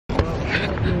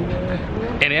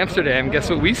In Amsterdam, guess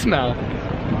what we smell?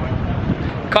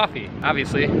 Coffee,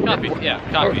 obviously. Coffee, yeah,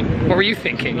 coffee. What were you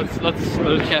thinking? There's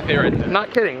a cafe right there.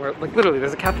 Not kidding, we're, like literally,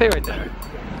 there's a cafe right there.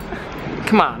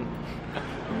 Come on.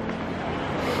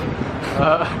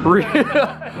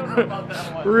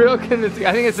 Real convincing.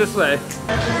 I think it's this way.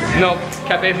 Nope,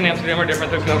 cafes in Amsterdam are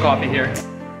different. There's no coffee here.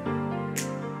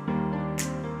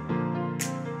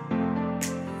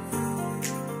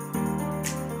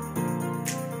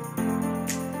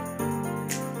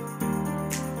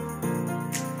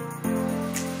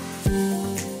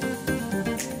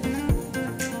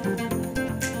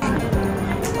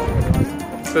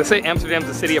 So they say Amsterdam's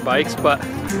a city of bikes, but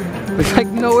there's like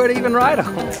nowhere to even ride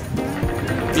on.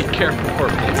 Be careful for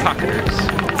pickpocketers.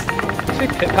 Say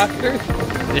pickpocketers?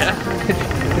 Yeah.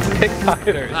 It's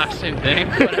pickpocketers. Ah, same thing,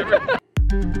 whatever.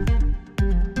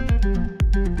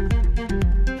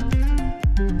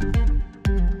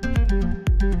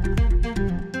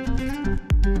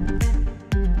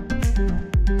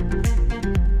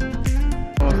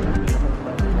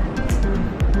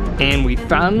 And we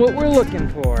found what we're looking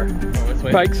for. Oh, let's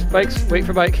wait. Bikes, wait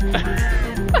for bike.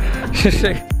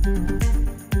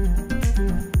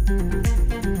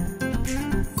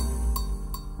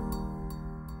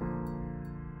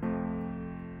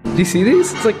 Do you see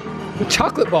these? It's like a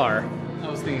chocolate bar. I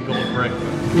was thinking gold brick.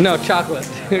 No, chocolate.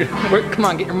 Dude, come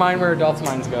on, get your mind where adults'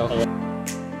 minds go.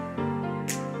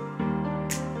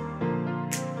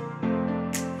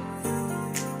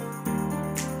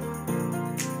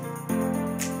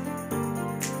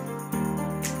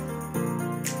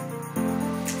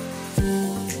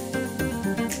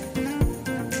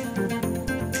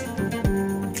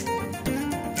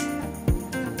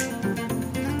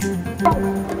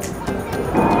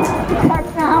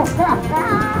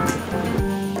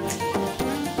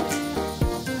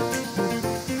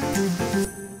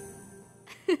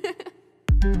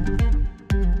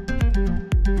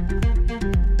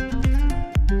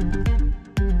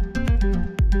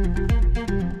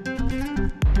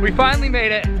 We finally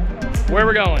made it. Where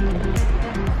we're going?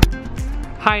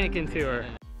 Heineken tour.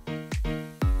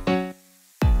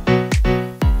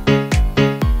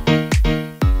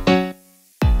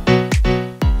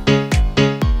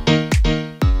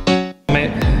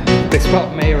 They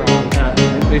spelled May wrong.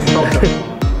 They spelled it.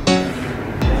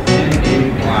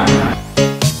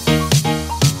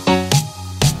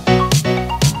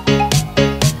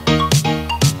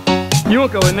 You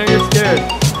won't go in there, you're scared.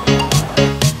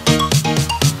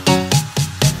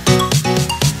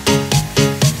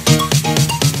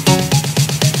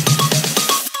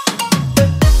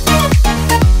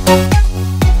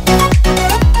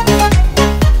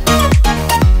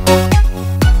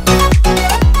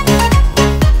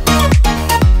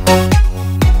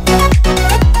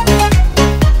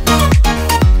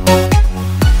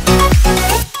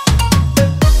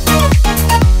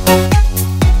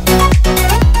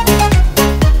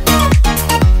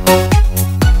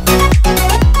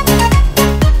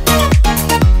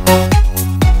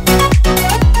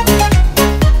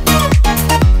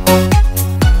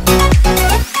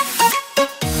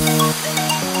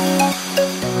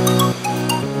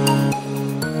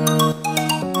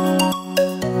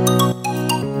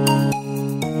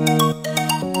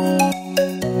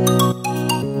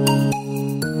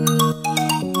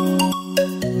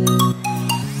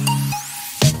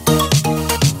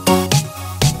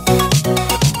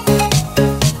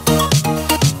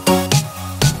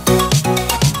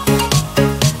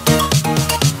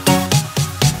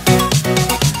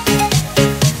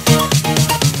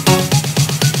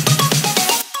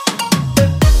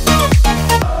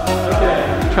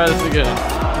 Try this again.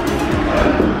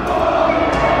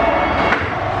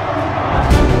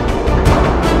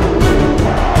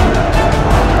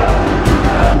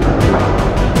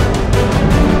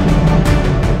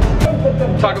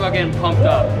 Talk about getting pumped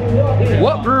up.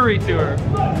 What brewery tour?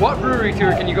 What brewery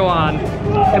tour can you go on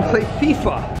and play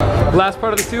FIFA? Last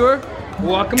part of the tour,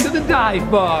 welcome to the dive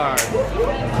bar.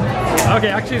 Okay,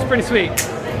 actually it's pretty sweet.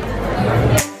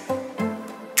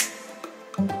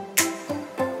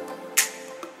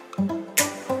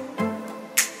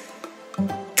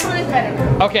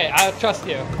 Okay, I'll trust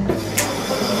you.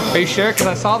 Are you sure? Because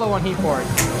I saw the one he poured. Oh,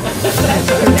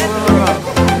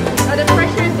 the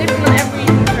pressure is different on every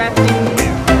dressing.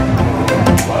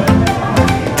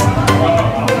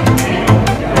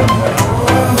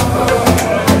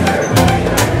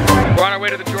 We're on our way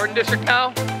to the Jordan district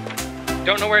now.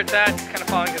 Don't know where it's at. It's kind of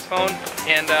following his phone.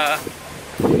 And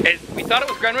we thought it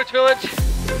was Greenwich Village.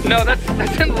 No,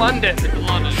 that's in London.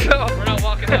 So we're not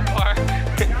walking that far.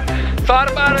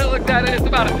 Thought about it, looked at it, it's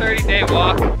about a 30-day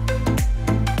walk.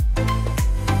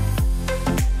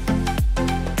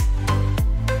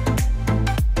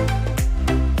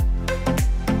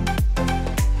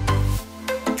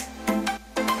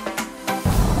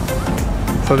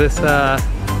 So this,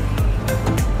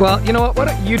 well, you know what? Why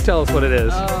don't you tell us what it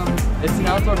is? It's an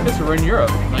outdoor pisser. We're in Europe.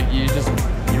 Like you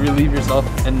relieve yourself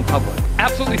in public.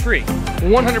 Absolutely free,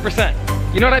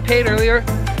 100%. You know what I paid earlier?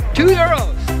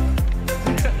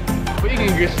 €2. But you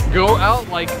can just go out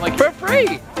like For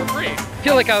free. for free. I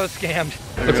feel like I was scammed.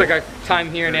 Looks like our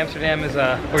time here in Amsterdam is,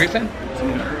 what were you saying?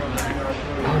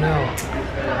 Oh no.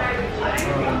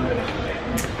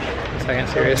 Second,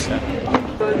 serious.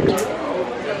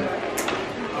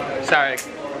 Sorry.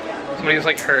 Somebody was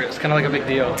like hurt. It's kind of like a big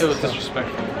deal. It was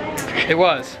disrespectful. It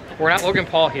was. We're not Logan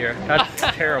Paul here. That's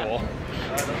terrible.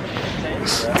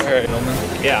 Alright,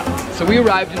 gentlemen. Yeah. So we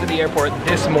arrived into the airport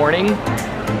this morning,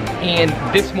 and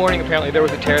this morning apparently there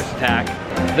was a terrorist attack.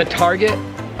 The target,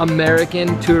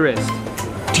 American tourists.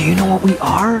 Do you know what we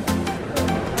are?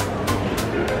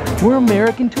 We're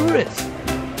American tourists.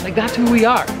 Like, that's who we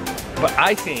are. But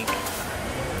I think,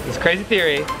 this crazy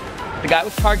theory, the guy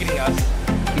was targeting us.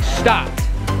 He stopped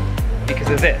because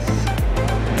of this.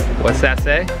 What's that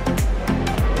say?